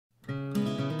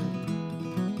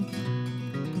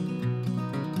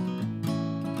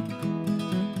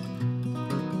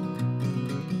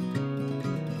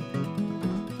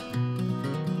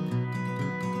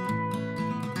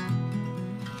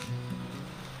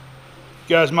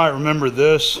guys might remember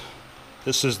this.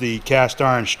 This is the cast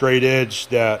iron straight edge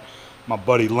that my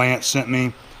buddy Lance sent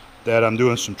me, that I'm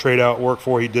doing some trade out work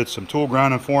for. He did some tool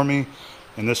grinding for me,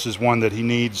 and this is one that he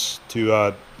needs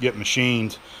to get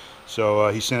machined. So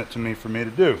he sent it to me for me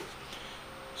to do.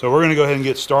 So we're going to go ahead and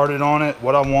get started on it.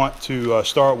 What I want to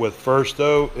start with first,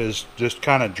 though, is just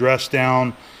kind of dress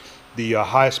down the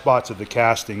high spots of the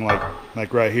casting,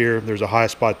 like right here. There's a high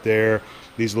spot there.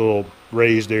 These little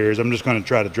raised areas. I'm just going to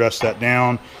try to dress that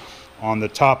down. On the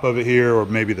top of it here, or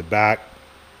maybe the back,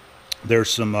 there's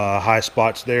some high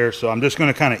spots there. So I'm just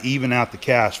going to kind of even out the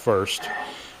cast first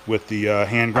with the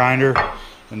hand grinder,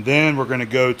 and then we're going to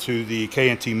go to the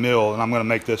K&T mill, and I'm going to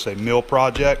make this a mill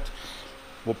project.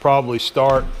 We'll probably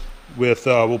start with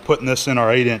we'll put this in our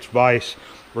 8-inch vise.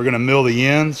 We're going to mill the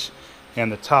ends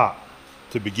and the top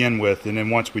to begin with, and then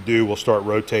once we do, we'll start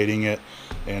rotating it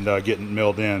and getting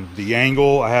milled in. The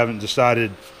angle, I haven't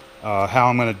decided how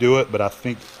I'm going to do it, but I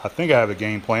think I have a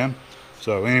game plan.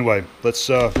 So anyway, let's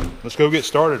go get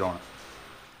started on it.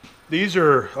 These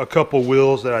are a couple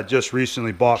wheels that I just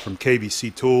recently bought from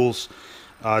KBC Tools.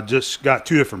 Just got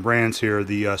two different brands here,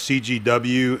 the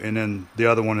CGW, and then the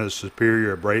other one is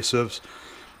Superior Abrasives.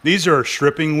 These are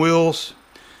stripping wheels.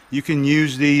 You can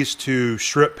use these to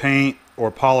strip paint or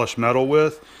polish metal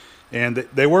with, and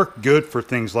they work good for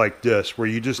things like this, where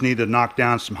you just need to knock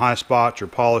down some high spots or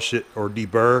polish it or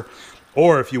deburr.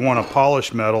 Or if you want to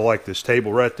polish metal like this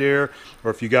table right there,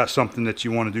 or if you got something that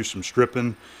you want to do some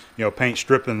stripping, you know, paint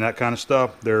stripping, that kind of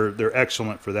stuff, they're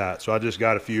excellent for that. So I just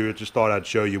got a few. I just thought I'd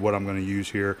show you what I'm going to use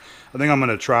here. I think I'm going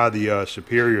to try the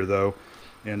Superior though,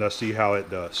 and see how it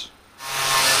does.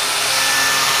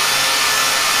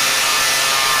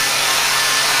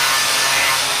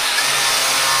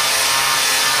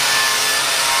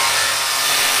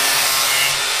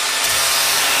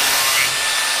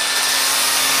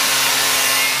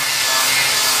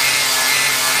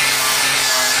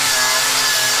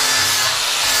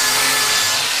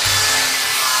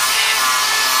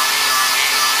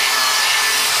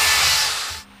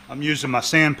 I'm using my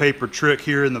sandpaper trick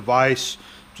here in the vise.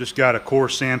 Just got a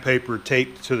coarse sandpaper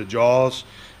taped to the jaws,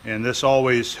 and this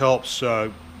always helps.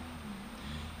 It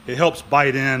helps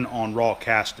bite in on raw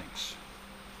castings,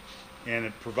 and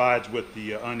it provides with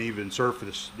the uneven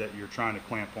surface that you're trying to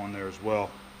clamp on there as well.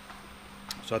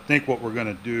 So I think what we're going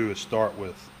to do is start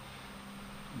with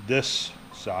this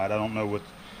side. I don't know what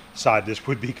side this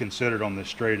would be considered on this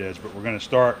straight edge, but we're going to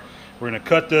start. We're going to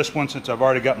cut this one since I've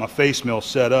already got my face mill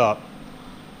set up.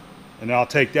 And then I'll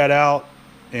take that out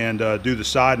and do the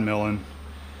side milling.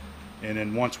 And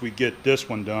then once we get this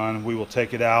one done, we will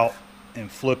take it out and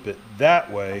flip it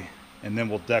that way, and then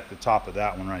we'll deck the top of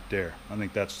that one right there. I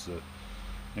think that's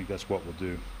what we'll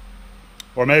do.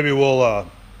 Or maybe we'll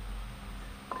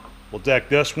deck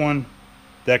this one,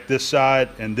 deck this side,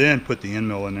 and then put the end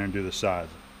mill in there and do the sides.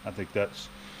 I think that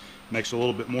makes a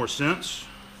little bit more sense.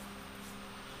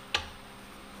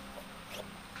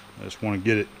 I just want to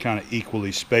get it kind of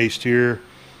equally spaced here.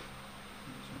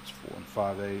 It's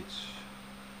 4 5/8,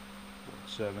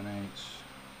 4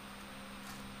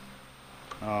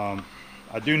 7/8.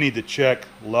 I do need to check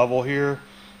level here.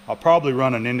 I'll probably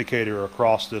run an indicator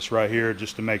across this right here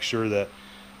just to make sure that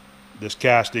this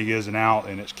casting isn't out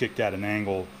and it's kicked at an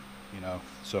angle, you know.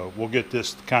 So we'll get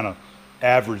this kind of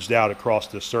averaged out across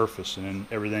this surface, and then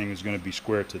everything is going to be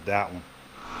square to that one.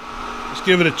 Let's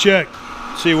give it a check,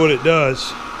 see what it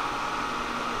does.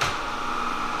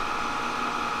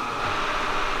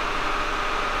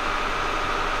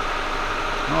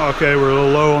 Okay, we're a little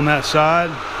low on that side.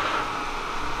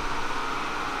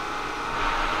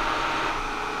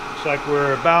 Looks like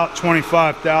we're about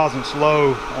 25 thousandths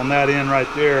low on that end right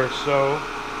there. So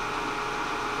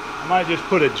I might just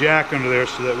put a jack under there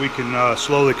so that we can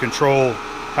slowly control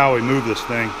how we move this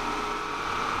thing.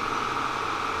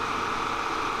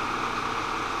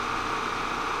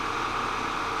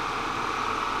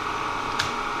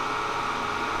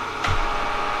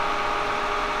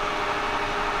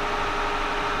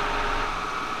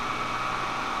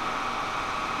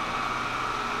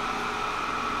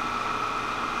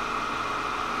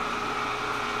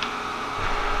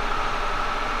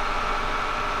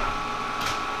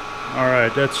 All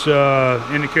right, that's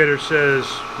indicator says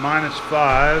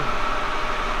 -5.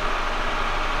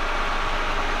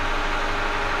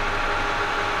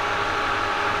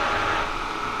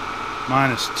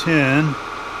 -10.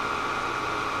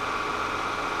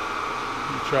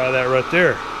 Try that right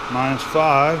there.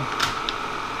 -5.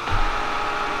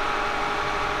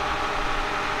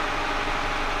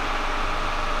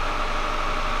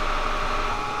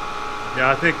 Yeah,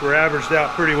 I think we're averaged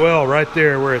out pretty well right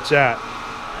there where it's at.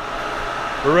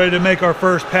 We're ready to make our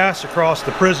first pass across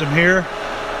the Prism here.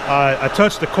 I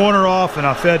touched the corner off and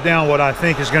I fed down what I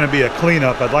think is going to be a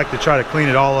cleanup. I'd like to try to clean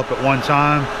it all up at one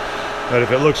time, but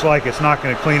if it looks like it's not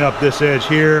going to clean up this edge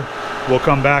here, we'll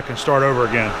come back and start over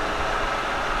again.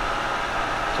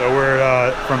 So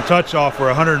we're from touch off, we're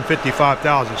 155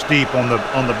 thousandths deep on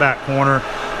the back corner,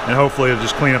 and hopefully it'll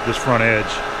just clean up this front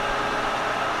edge.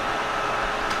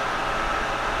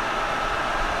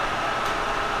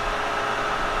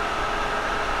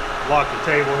 Lock the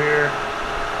table here.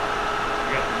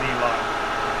 We got the knee lock.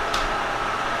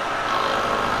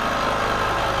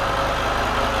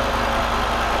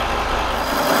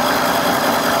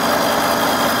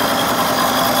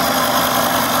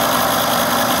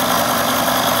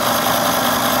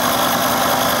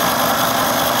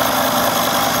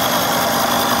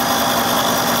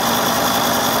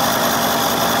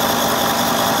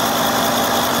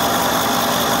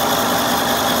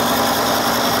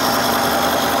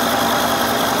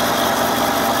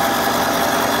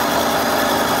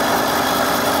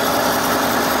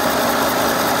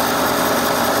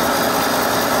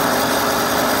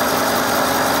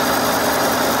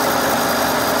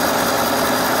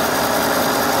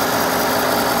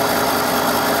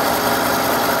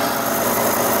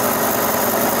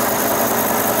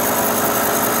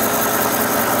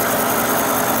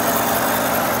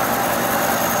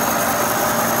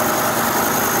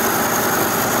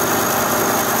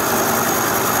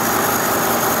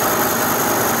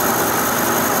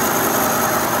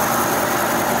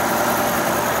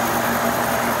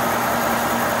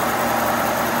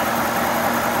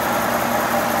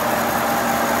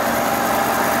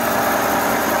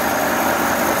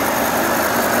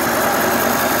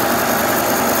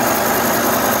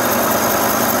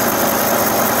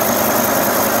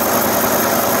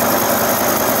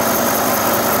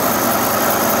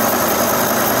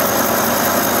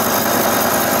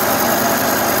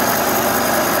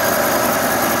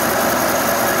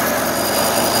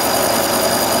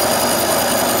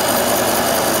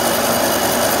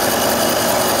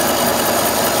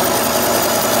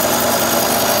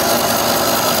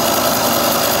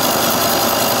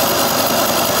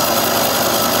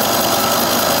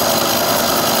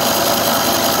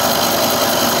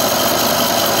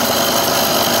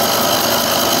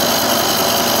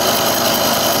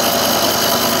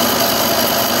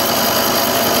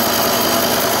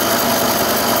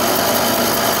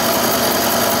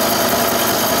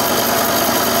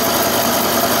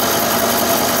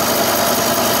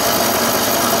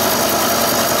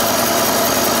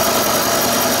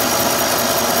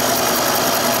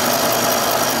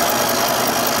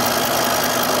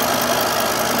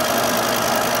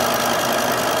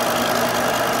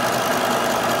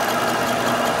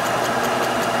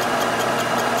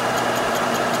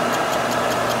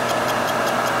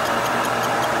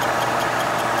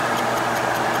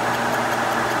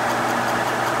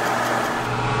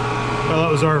 Well, that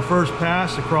was our first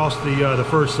pass across the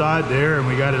first side there, and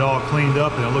we got it all cleaned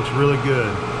up and it looks really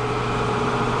good.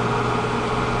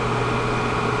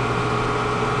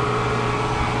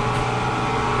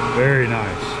 Very nice.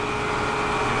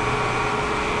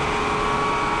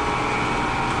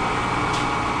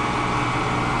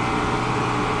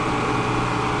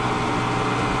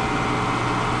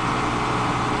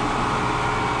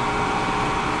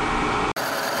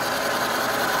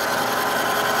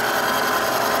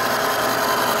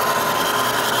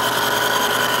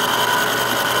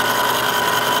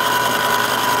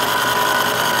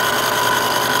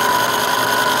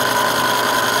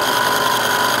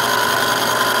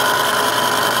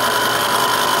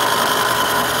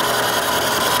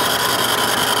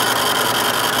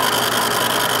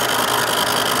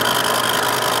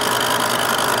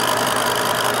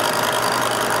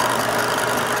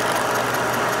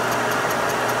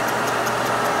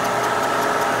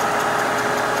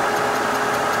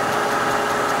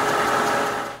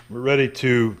 Ready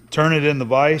to turn it in the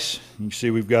vise. You can see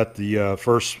we've got the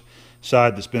first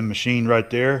side that's been machined right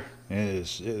there. It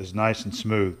is nice and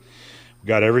smooth. We've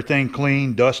got everything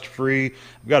clean, dust free.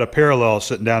 We've got a parallel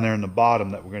sitting down there in the bottom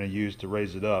that we're going to use to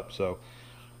raise it up. So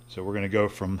we're going to go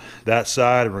from that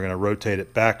side and we're going to rotate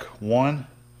it back one.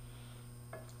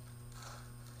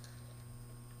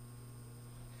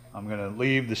 I'm going to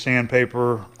leave the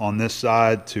sandpaper on this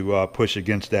side to push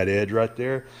against that edge right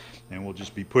there. And we'll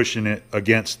just be pushing it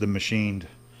against the machined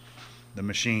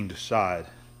side.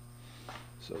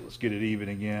 So let's get it even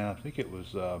again. I think it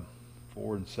was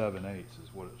 4 7/8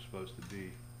 is what it was supposed to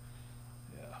be.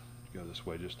 Yeah, go this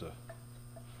way just a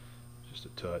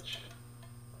touch.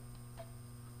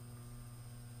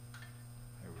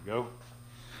 There we go.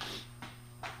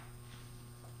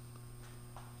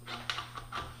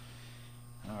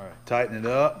 tighten it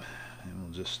up, and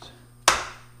we'll just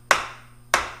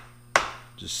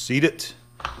seat it.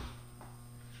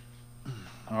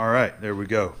 All right, there we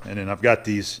go. And then I've got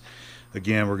these,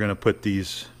 again, we're going to put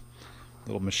these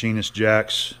little machinist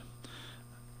jacks.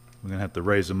 We're going to have to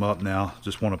raise them up now.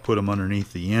 Just want to put them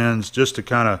underneath the ends just to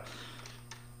kind of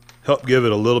help give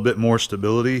it a little bit more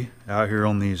stability out here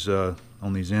on these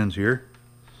ends here.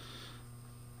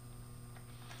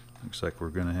 Looks like we're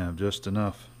going to have just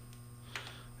enough.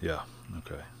 Yeah,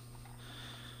 okay.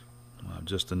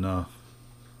 Just enough.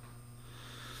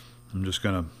 I'm just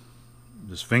going to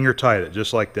just finger tight it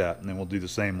just like that, and then we'll do the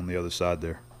same on the other side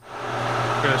there.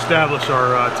 We're going to establish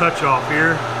our touch off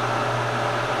here.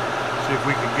 See if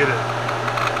we can get it.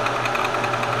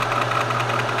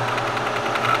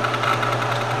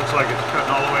 Looks like it's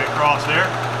cutting all the way across there.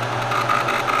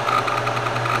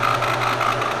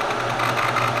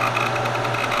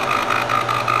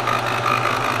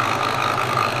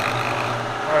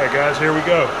 All right, guys, here we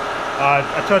go.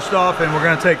 I touched off, and we're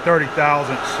going to take 30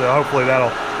 thousandths, so hopefully that'll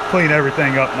clean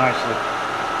everything up nicely.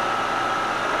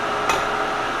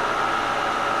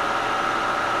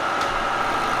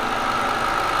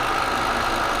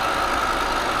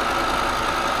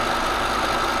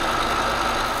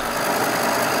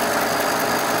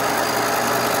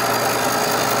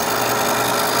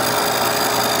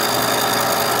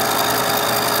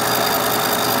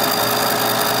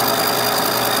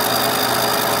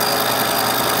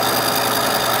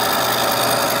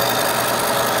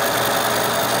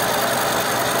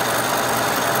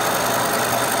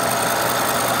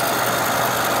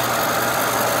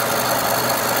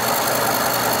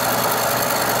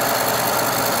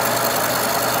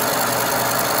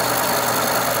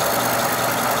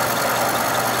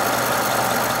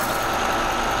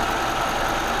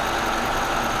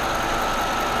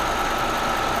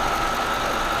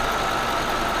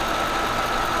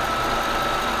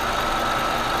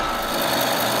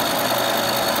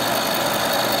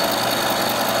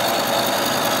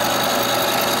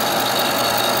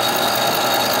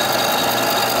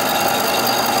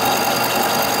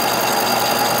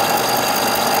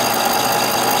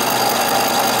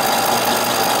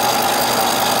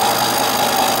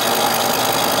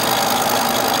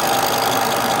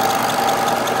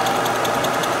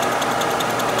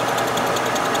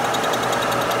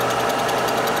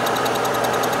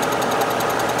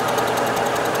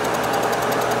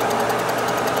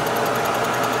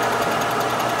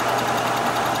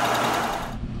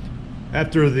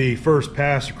 After the first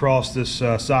pass across this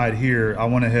side here, I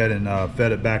went ahead and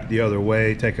fed it back the other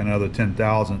way, taking another 10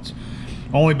 thousandths,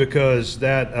 only because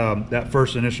that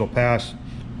first initial pass,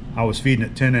 I was feeding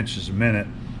it 10 inches a minute,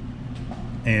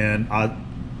 and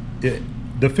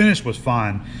the finish was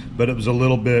fine, but it was a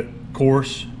little bit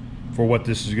coarse for what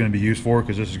this is going to be used for,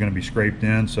 because this is going to be scraped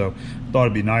in. So I thought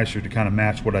it'd be nicer to kind of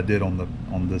match what I did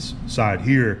on this side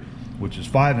here, which is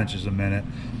 5 inches a minute.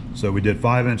 So we did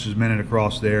 5 inches a minute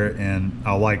across there, and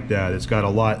I like that. It's got a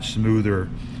lot smoother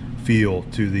feel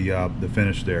to the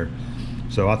finish there.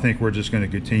 So I think we're just going to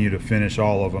continue to finish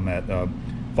all of them at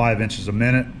 5 inches a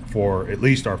minute for at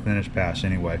least our finish pass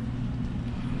anyway.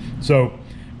 So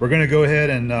we're going to go ahead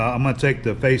and I'm going to take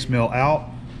the face mill out,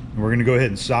 and we're going to go ahead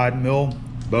and side mill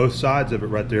both sides of it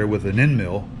right there with an end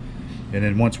mill. And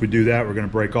then once we do that, we're going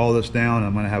to break all this down, and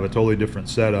I'm going to have a totally different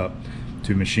setup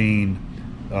to machine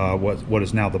what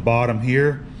is now the bottom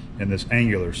here and this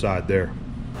angular side there.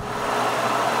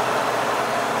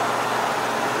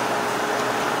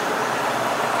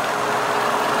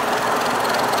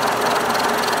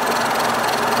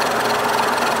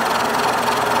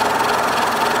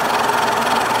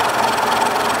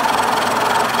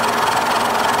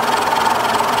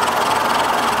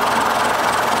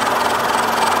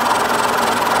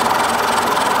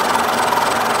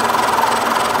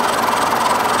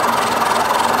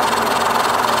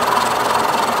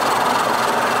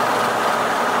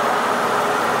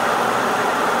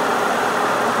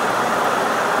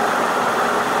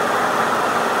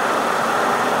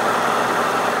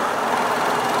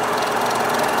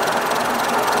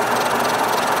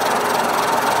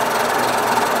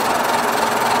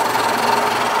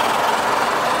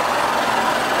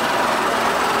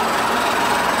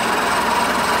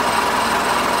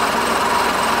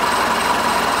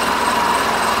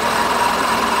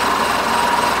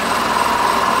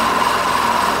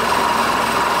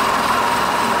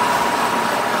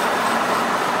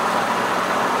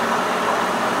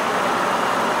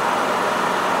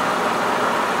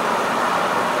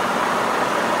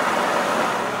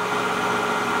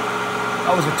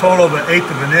 That was a total of 1/8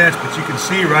 of an inch, but you can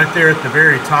see right there at the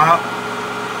very top,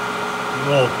 a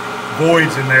little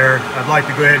voids in there. I'd like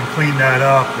to go ahead and clean that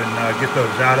up and get those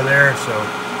out of there. So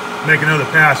make another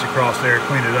pass across there,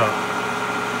 clean it up.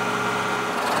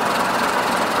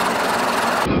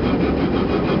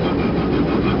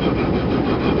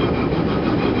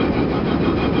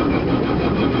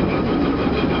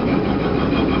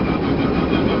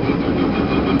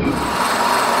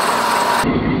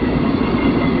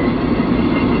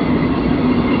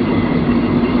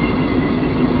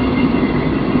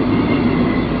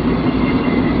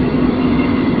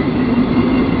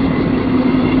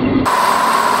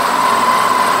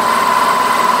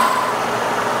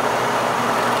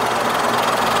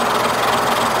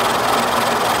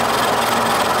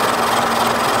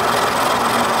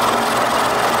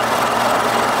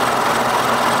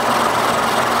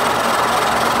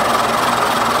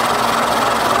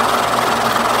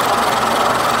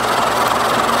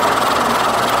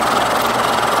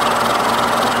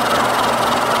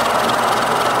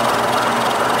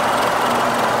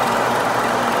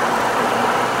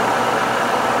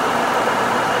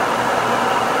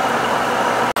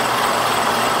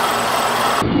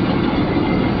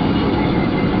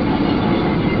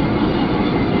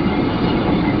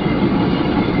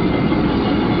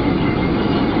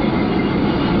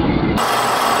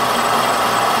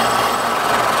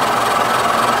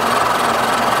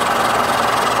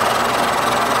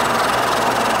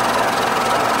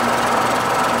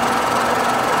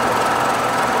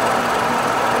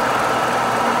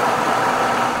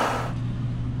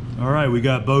 We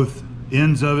got both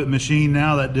ends of it machined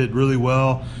now. That did really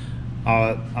well.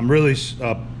 I'm really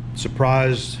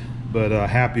surprised but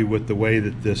happy with the way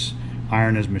that this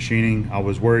iron is machining. I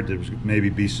was worried there was maybe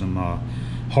be some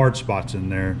hard spots in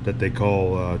there that they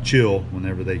call chill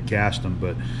whenever they cast them,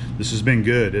 but this has been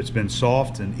good. It's been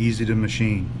soft and easy to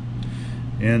machine.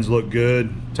 Ends look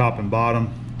good, top and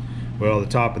bottom. Well, the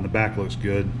top and the back looks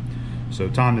good. So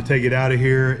time to take it out of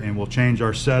here, and we'll change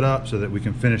our setup so that we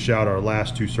can finish out our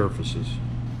last two surfaces.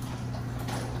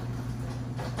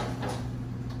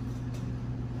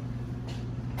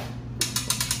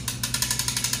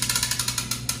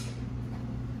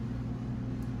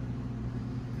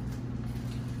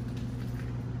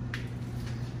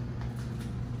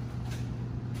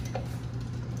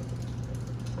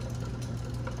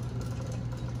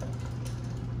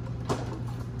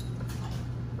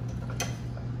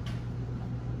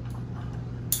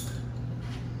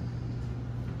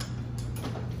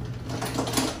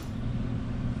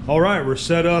 All right, we're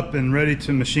set up and ready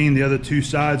to machine the other two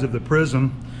sides of the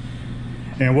Prism.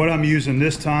 And what I'm using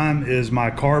this time is my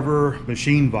Carver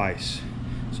machine vise.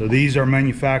 So these are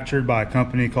manufactured by a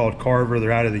company called Carver.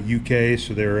 They're out of the UK,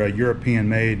 so they're European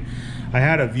made. I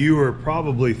had a viewer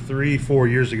probably 3-4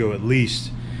 years ago at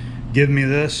least give me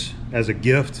this as a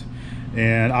gift,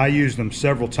 and I used them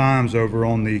several times over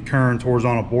on the Kearns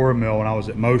horizontal bore mill when I was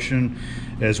at Motion,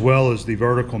 as well as the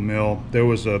vertical mill. There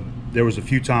was a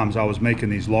few times I was making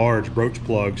these large broach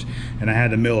plugs, and I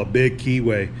had to mill a big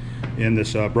keyway in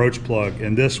this broach plug,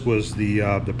 and this was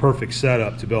the perfect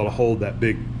setup to be able to hold that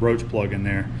big broach plug in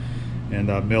there and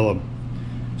mill them.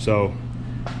 So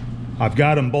I've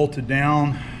got them bolted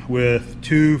down with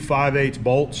 2 5/8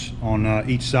 bolts on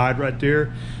each side right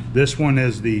there. This one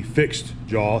is the fixed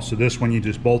jaw, so this one you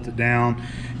just bolt it down.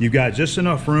 You've got just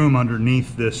enough room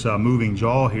underneath this moving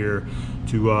jaw here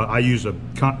to, I use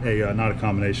not a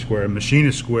combination square, a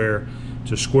machinist square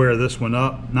to square this one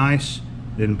up nice,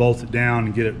 then bolt it down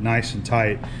and get it nice and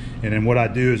tight. And then what I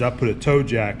do is I put a toe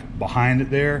jack behind it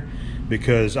there,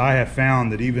 because I have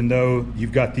found that even though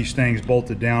you've got these things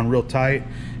bolted down real tight,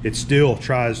 it still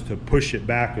tries to push it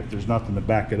back if there's nothing to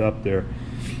back it up there.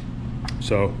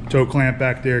 So toe clamp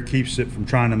back there keeps it from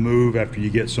trying to move after you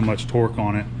get so much torque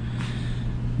on it.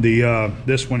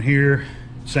 This one here,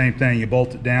 same thing, you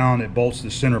bolt it down, it bolts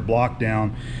the center block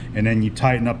down, and then you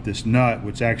tighten up this nut,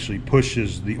 which actually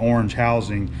pushes the orange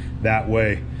housing that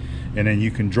way, and then you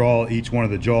can draw each one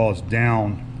of the jaws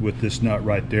down with this nut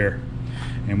right there.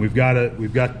 And we've got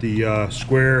the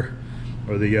square,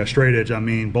 or the straight edge I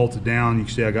mean, bolted down. You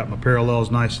can see I got my parallels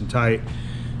nice and tight.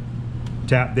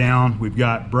 Tap down. We've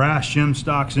got brass shim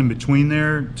stocks in between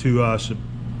there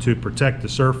to protect the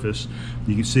surface.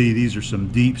 You can see these are some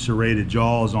deep serrated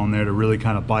jaws on there to really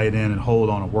kind of bite in and hold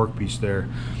on a workpiece there.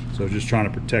 So just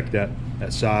trying to protect that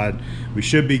side. We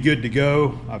should be good to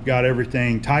go. I've got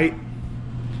everything tight,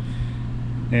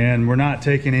 and we're not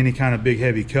taking any kind of big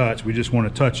heavy cuts. We just want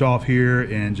to touch off here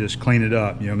and just clean it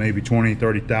up, you know, maybe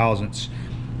 20-30 thousandths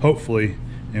hopefully,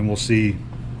 and we'll see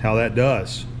how that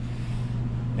does.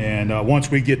 And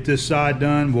once we get this side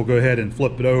done, we'll go ahead and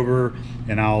flip it over,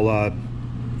 and I'll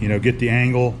you know, get the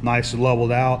angle nice and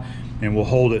leveled out, and we'll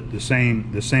hold it the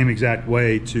same exact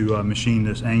way to machine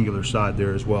this angular side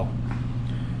there as well.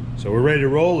 So we're ready to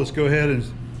roll. Let's go ahead and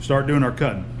start doing our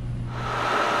cutting.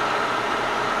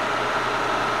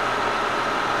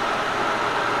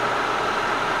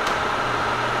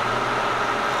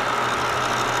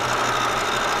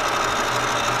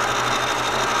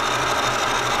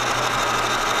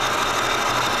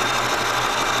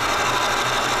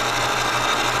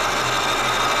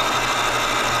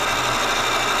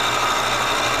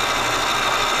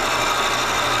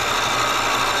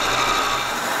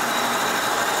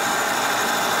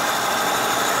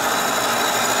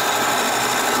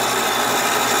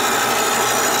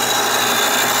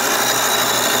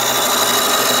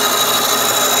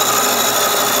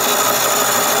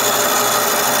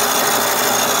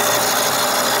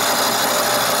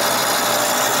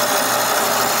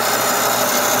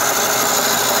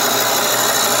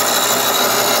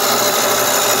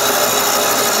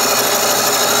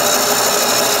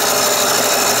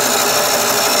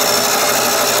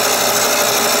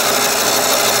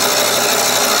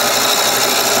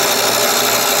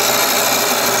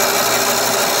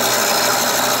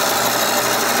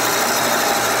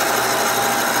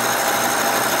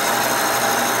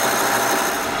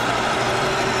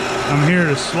 I'm here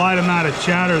to slide them out of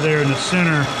chatter there in the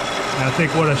center. And I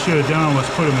think what I should have done was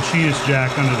put a machinist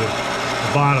jack under the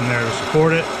bottom there to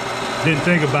support it. Didn't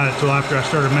think about it till after I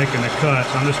started making the cut,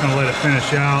 so I'm just going to let it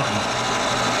finish out.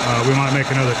 And, we might make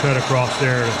another cut across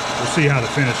there. We'll see how the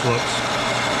finish looks.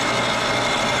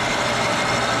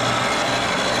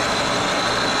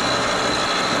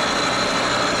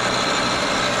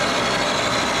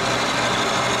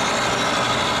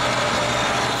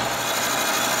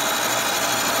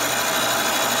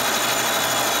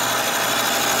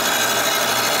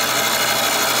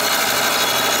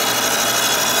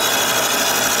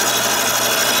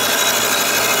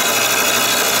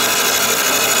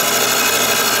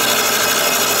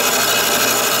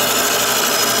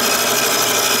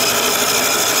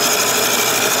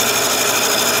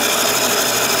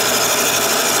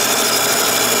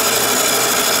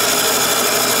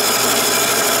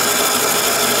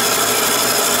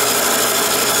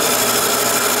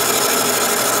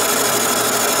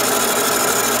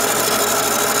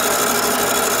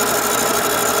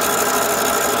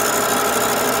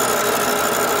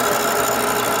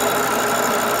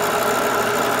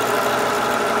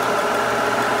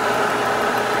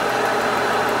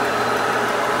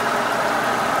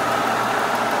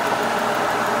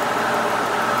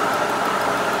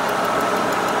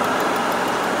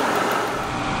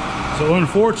 So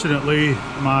unfortunately,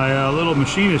 my little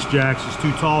machinist jacks is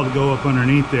too tall to go up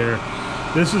underneath there.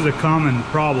 This is a common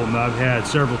problem that I've had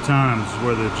several times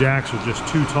where the jacks are just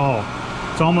too tall.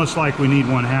 It's almost like we need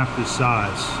one half this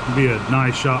size. It'd be a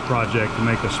nice shop project to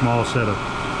make a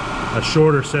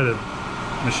shorter set of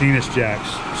machinist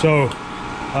jacks. So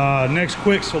next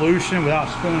quick solution without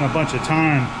spending a bunch of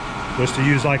time was to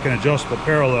use like an adjustable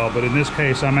parallel, but in this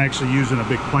case I'm actually using a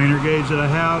big planer gauge that I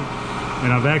have,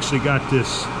 and I've actually got this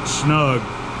snug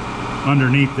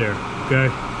underneath there. Okay,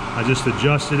 I just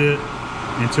adjusted it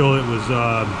until it was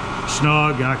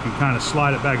snug, and I can kind of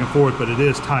slide it back and forth, but it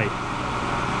is tight.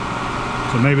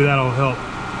 So maybe that'll help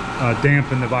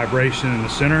dampen the vibration in the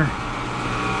center.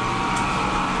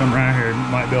 Come around here, you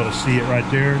might be able to see it right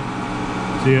there.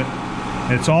 See it?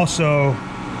 It's also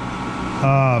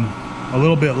a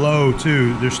little bit low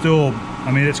too. There's still,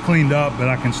 I mean, it's cleaned up, but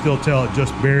I can still tell it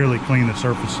just barely cleaned the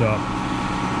surface up.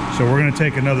 So we're going to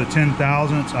take another 10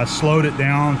 thousandths. I slowed it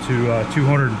down to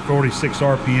 246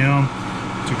 RPM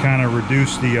to kind of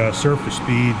reduce the surface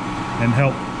speed and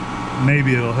help,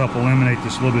 maybe it'll help eliminate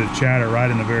this little bit of chatter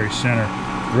right in the very center.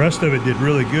 The rest of it did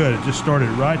really good. It just started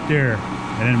right there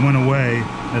and then went away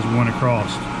as we went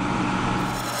across.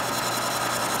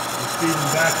 We're feeding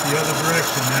back the other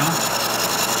direction now.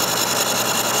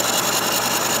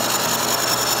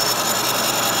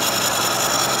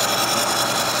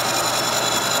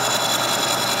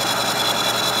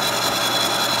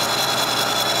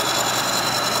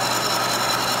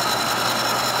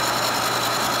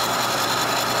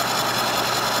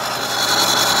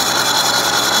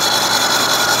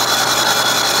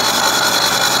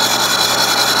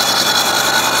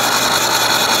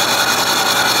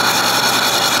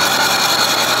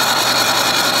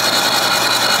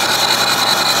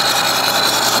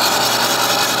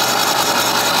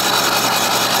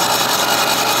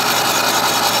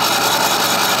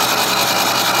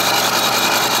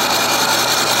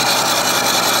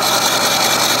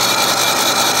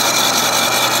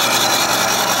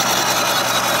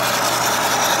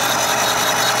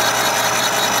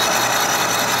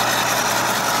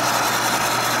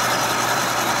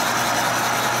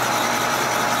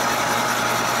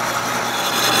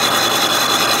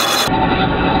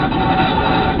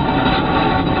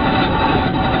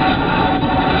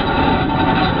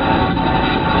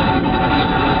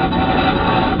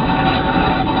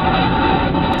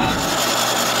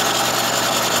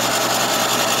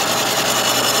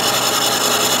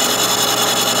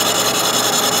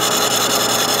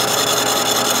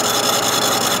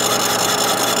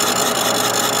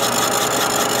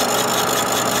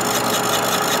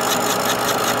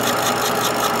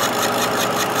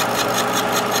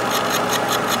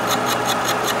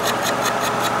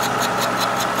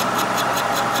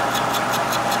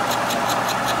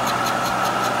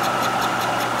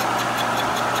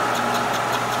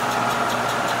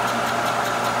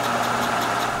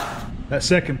 That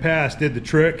second pass did the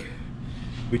trick.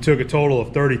 We took a total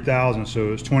of 30,000, so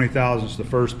it was 20,000 the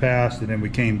first pass, and then we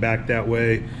came back that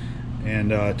way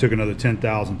and took another 10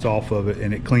 thousandths off of it,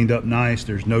 and it cleaned up nice.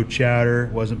 There's no chatter,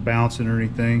 it wasn't bouncing or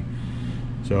anything.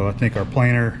 So I think our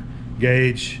planer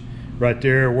gauge right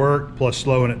there worked, plus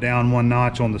slowing it down 1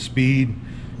 notch on the speed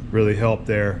really helped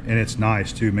there. And it's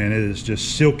nice too, man. It is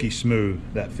just silky smooth,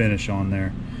 that finish on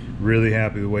there. Really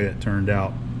happy the way it turned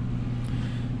out.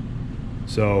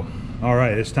 So all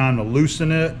right, it's time to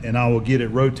loosen it, and I will get it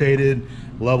rotated,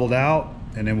 leveled out,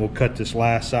 and then we'll cut this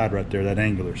last side right there, that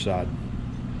angular side.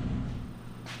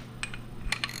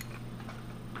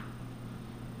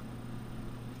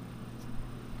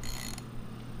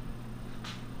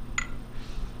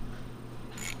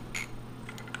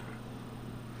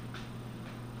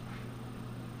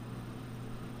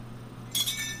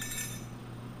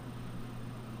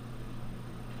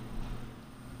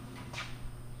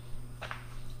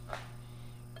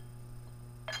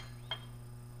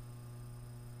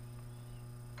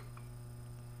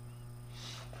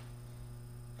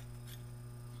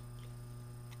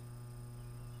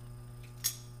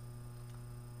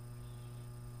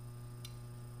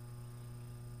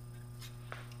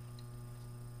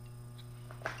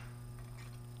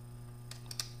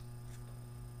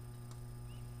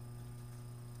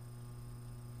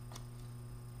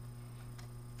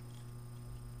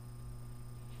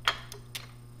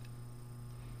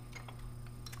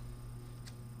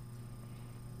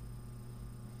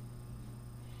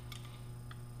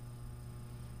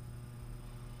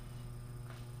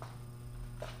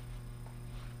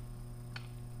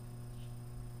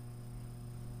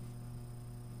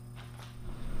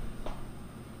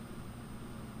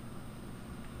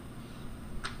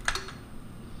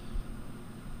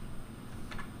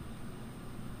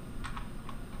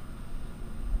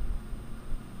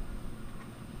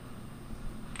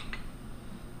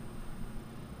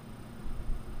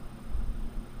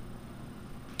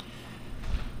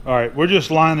 All right, we're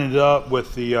just lining it up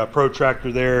with the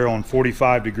protractor there on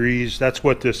 45 degrees. That's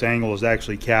what this angle is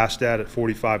actually cast at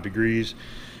 45 degrees.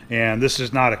 And this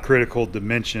is not a critical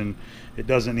dimension. It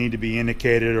doesn't need to be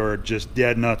indicated or just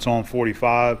dead nuts on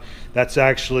 45. That's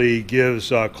actually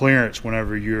gives clearance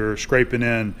whenever you're scraping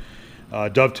in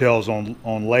dovetails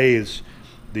on lathes.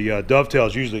 The dovetail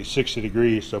is usually 60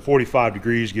 degrees, so 45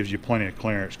 degrees gives you plenty of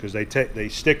clearance, because they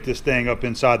stick this thing up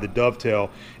inside the dovetail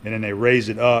and then they raise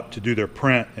it up to do their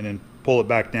print and then pull it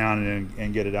back down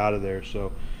and get it out of there.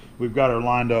 So we've got her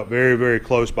lined up very, very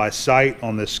close by sight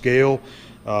on this scale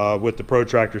with the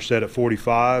protractor set at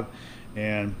 45.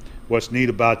 And what's neat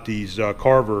about these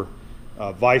Carver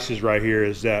vices right here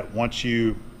is that once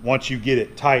you get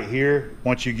it tight here,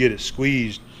 once you get it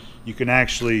squeezed, you can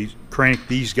actually crank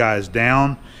these guys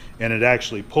down, and it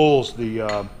actually pulls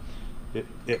the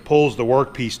it pulls the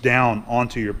workpiece down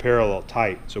onto your parallel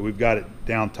tight. So we've got it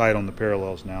down tight on the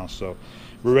parallels now. So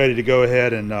we're ready to go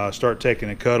ahead and start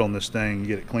taking a cut on this thing and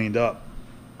get it cleaned up.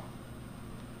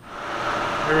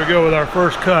 Here we go with our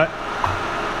first cut.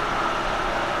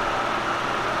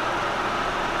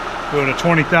 Doing a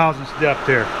 20 thousandths depth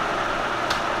here.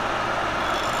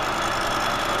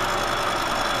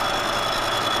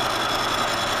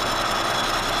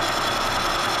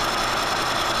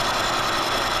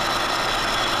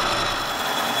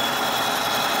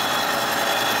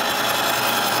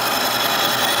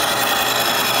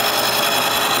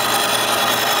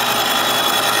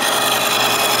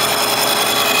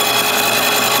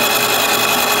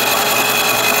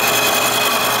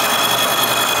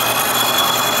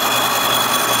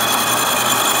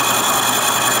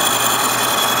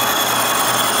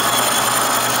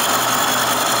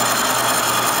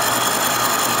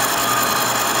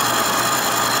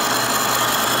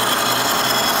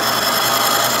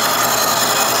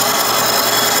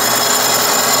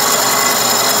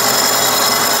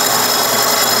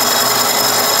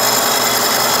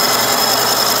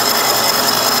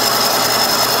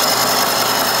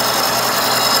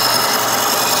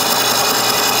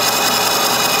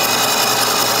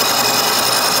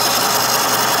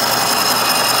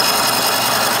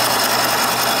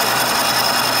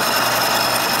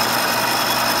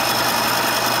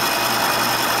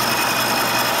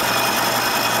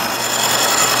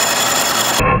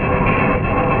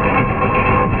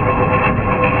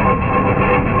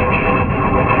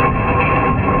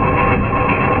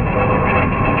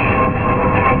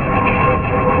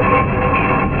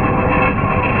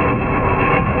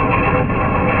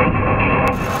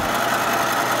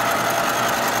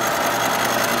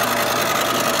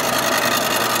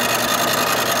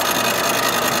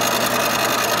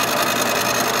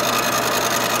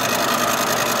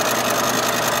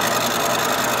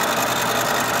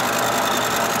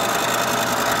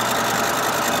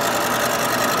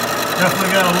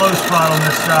 definitely got a low spot on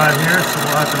this side here, so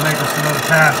we'll have to make us another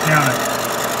pass down it.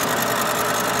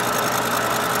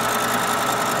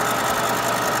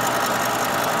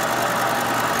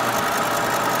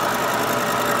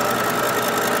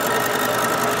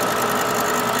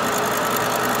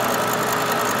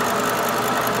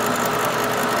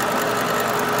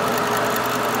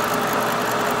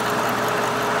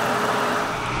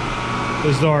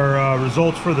 This is our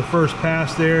results for the first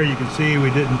pass there. You can see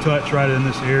we didn't touch right in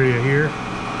this area here.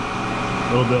 A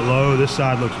little bit low. This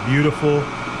side looks beautiful.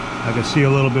 I can see a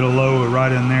little bit of low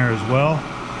right in there as well.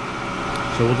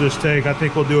 So we'll just take, I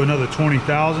think we'll do another 20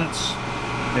 thousandths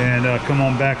and come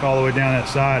on back all the way down that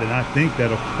side, and I think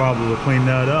that'll probably clean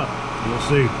that up. We'll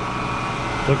see.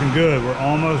 Looking good. We're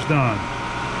almost done.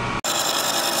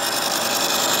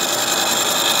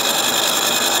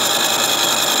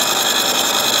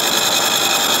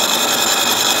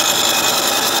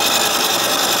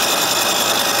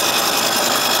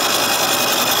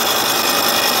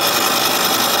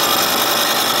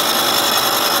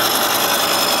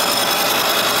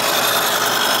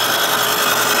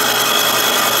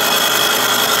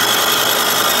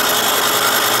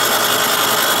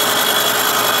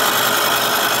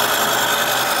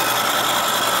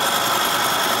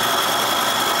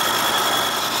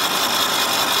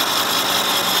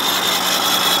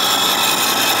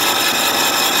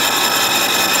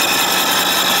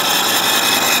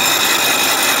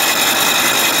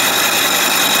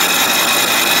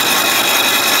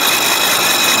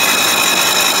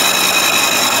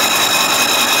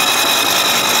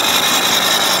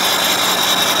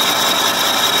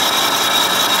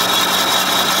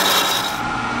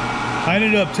 I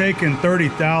ended up taking 30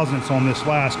 thousandths on this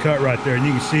last cut right there, and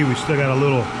you can see we still got a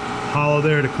little hollow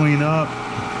there to clean up.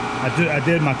 I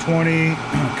did my 20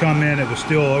 come in, it was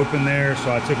still open there,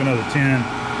 so I took another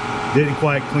 10, didn't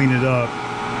quite clean it up.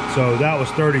 So that was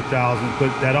 30 thousandths,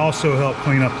 but that also helped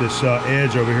clean up this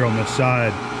edge over here on this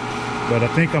side. But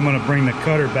I think I'm going to bring the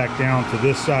cutter back down to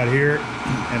this side here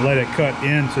and let it cut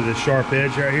into the sharp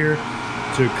edge right here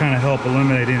to kind of help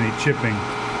eliminate any chipping.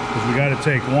 Because we got to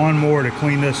take one more to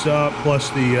clean this up, plus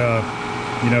the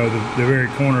you know, the very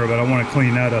corner of it. I want to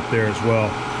clean that up there as well.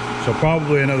 So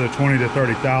probably another 20 to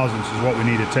 30 thousandths is what we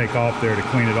need to take off there to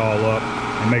clean it all up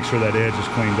and make sure that edge is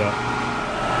cleaned up.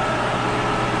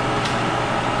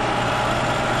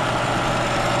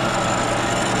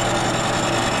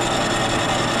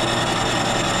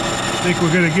 I think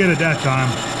we're going to get it that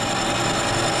time.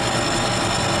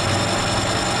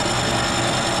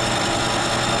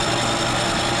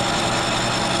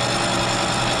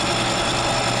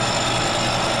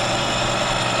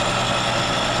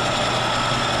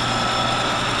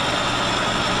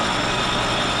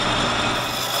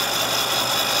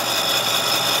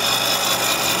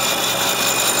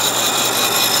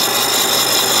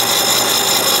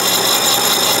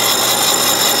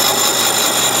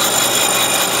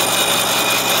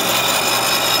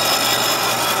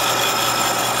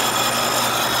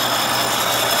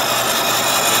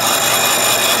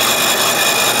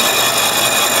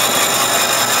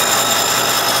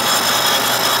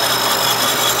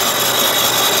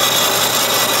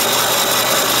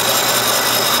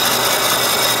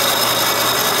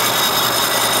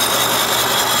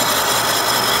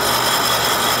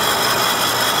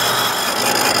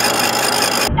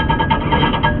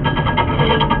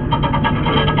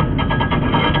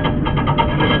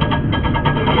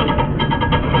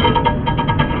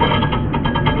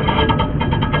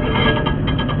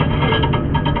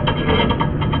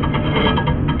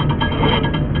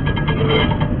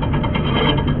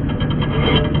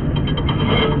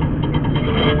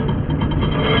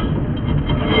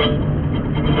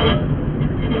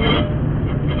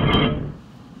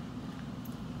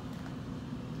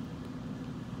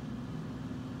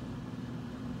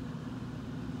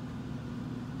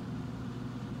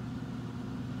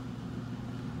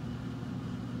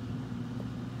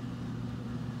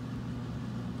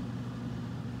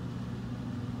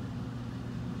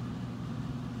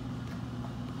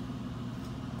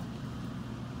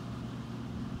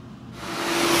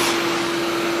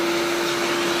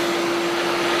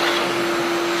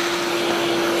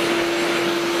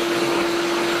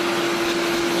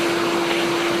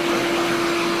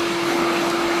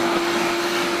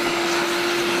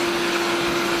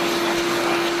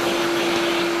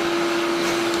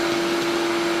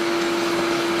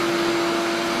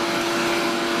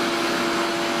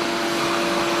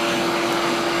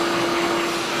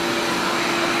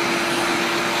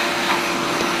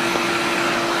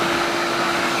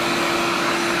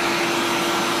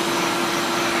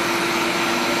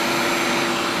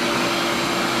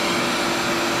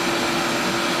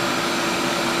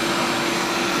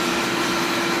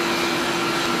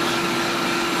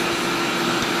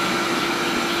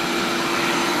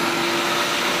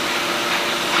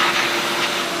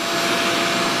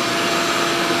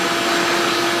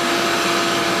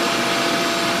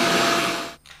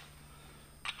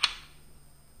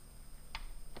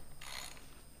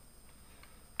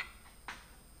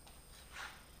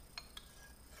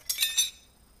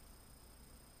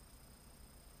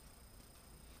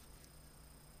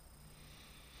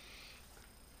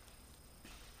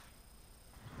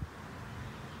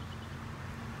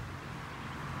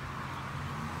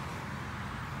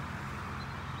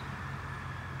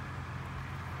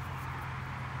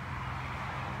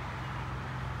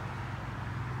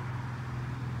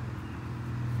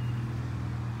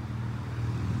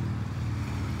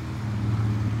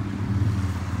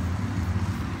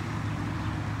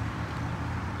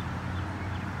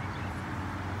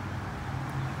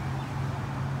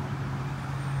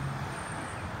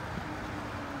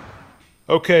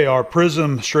 Okay, our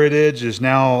Prism straight edge is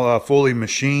now fully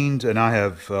machined, and I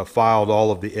have filed all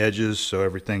of the edges so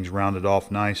everything's rounded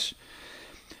off nice.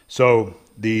 So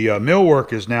the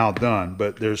millwork is now done,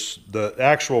 but there's the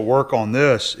actual work on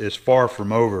this is far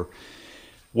from over.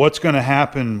 What's going to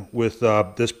happen with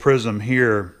this Prism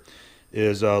here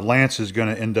is Lance is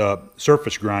going to end up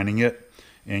surface grinding it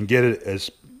and get it as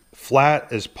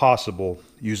flat as possible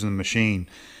using the machine.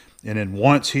 And then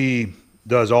once he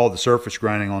does all the surface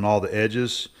grinding on all the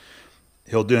edges,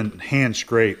 he'll then hand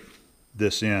scrape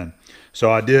this in.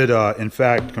 So I did in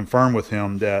fact confirm with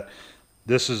him that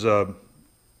this is a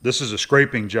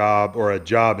scraping job, or a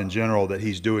job in general, that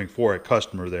he's doing for a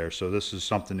customer there. So this is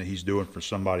something that he's doing for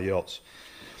somebody else.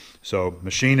 So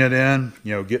machine it in,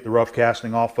 you know, get the rough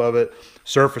casting off of it,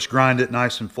 surface grind it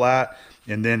nice and flat,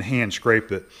 and then hand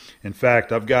scrape it. In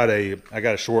fact, I got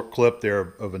a short clip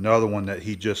there of another one that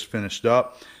he just finished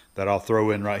up that I'll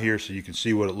throw in right here so you can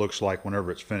see what it looks like whenever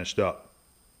it's finished up.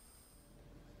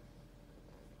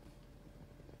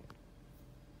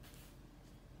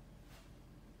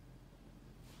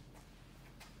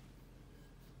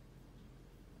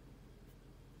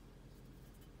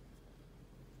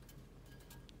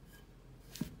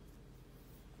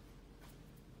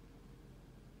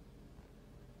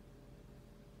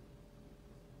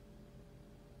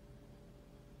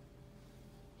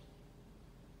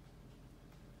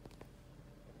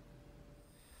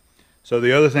 So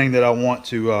the other thing that I want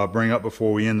to bring up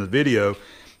before we end the video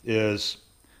is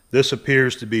this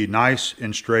appears to be nice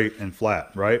and straight and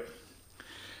flat, right?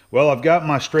 Well, I've got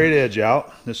my straight edge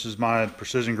out. This is my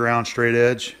precision ground straight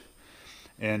edge,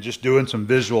 and just doing some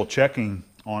visual checking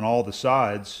on all the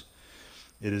sides,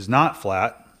 it is not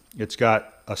flat. It's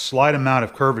got a slight amount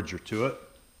of curvature to it.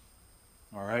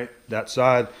 All right, that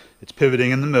side, it's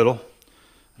pivoting in the middle.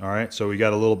 All right, so we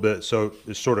got a little bit, so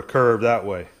it's sort of curved that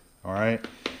way. All right.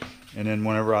 And then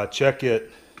whenever I check it,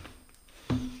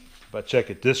 if I check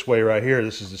it this way right here,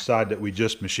 this is the side that we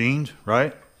just machined,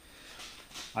 right?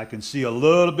 I can see a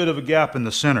little bit of a gap in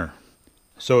the center.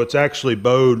 So it's actually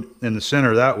bowed in the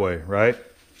center that way, right?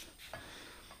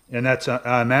 And that's,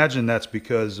 I imagine that's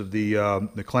because of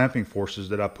the clamping forces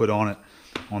that I put on it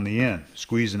on the end,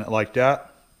 squeezing it like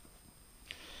that.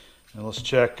 And let's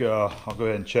check, I'll go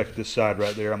ahead and check this side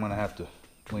right there. I'm going to have to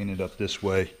clean it up this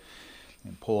way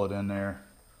and pull it in there.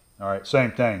 All right, same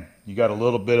thing. You got a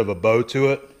little bit of a bow to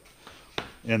it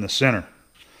in the center.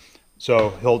 So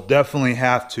he'll definitely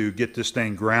have to get this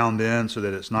thing ground in so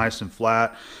that it's nice and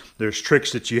flat. There's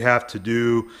tricks that you have to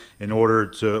do in order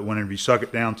to, whenever you suck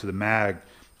it down to the mag,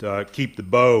 to keep the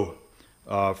bow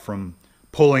from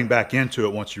pulling back into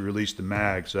it once you release the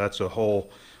mag. So that's a whole,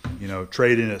 you know,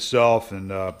 trade in itself,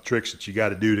 and tricks that you got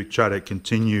to do to try to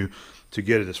continue to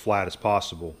get it as flat as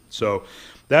possible. So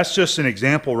that's just an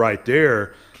example right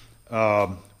there.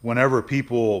 Whenever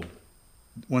people,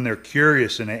 when they're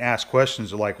curious and they ask questions,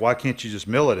 they're like, why can't you just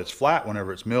mill it? It's flat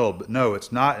whenever it's milled. But no,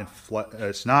 it's not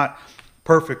it's not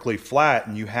perfectly flat,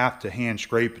 and you have to hand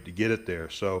scrape it to get it there.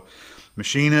 So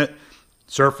machine it,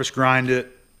 surface grind it,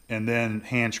 and then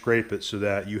hand scrape it so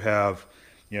that you have,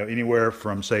 you know, anywhere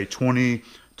from say 20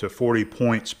 to 40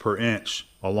 points per inch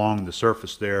along the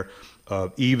surface there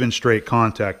of even straight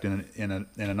contact in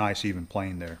a nice even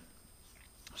plane there.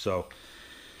 So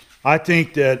I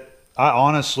think that, I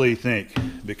honestly think,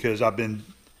 because I've been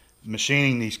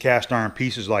machining these cast iron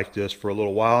pieces like this for a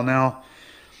little while now,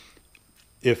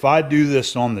 if I do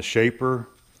this on the shaper,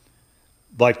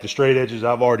 like the straight edges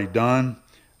I've already done,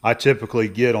 I typically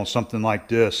get on something like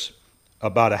this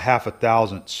about a 0.5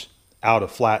 thousandths out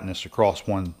of flatness across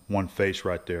one face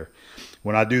right there.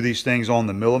 When I do these things on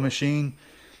the milling machine,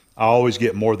 I always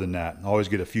get more than that. I always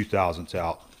get a few thousandths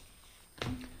out.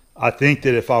 I think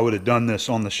that if I would have done this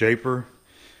on the shaper,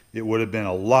 it would have been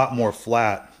a lot more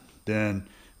flat than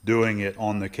doing it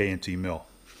on the K&T mill.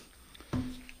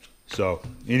 So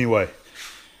anyway,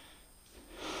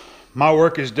 my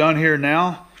work is done here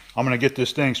now. I'm going to get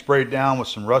this thing sprayed down with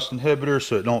some rust inhibitor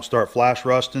so it don't start flash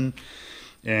rusting.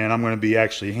 And I'm going to be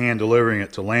actually hand delivering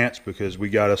it to Lance, because we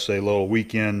got us a little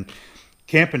weekend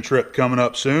camping trip coming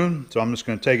up soon. So I'm just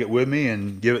going to take it with me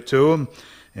and give it to him,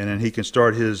 and then he can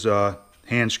start his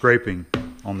hand scraping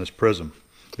on this Prism.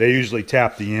 They usually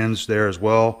tap the ends there as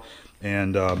well,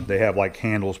 and they have like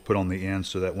handles put on the ends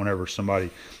so that whenever somebody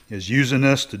is using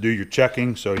this to do your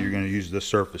checking, so you're going to use this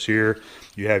surface here,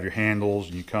 you have your handles,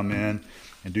 and you come in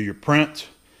and do your print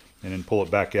and then pull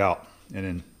it back out and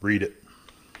then read it.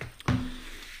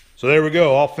 So there we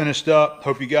go, all finished up.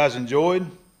 Hope you guys enjoyed.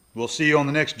 We'll see you on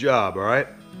the next job, all right?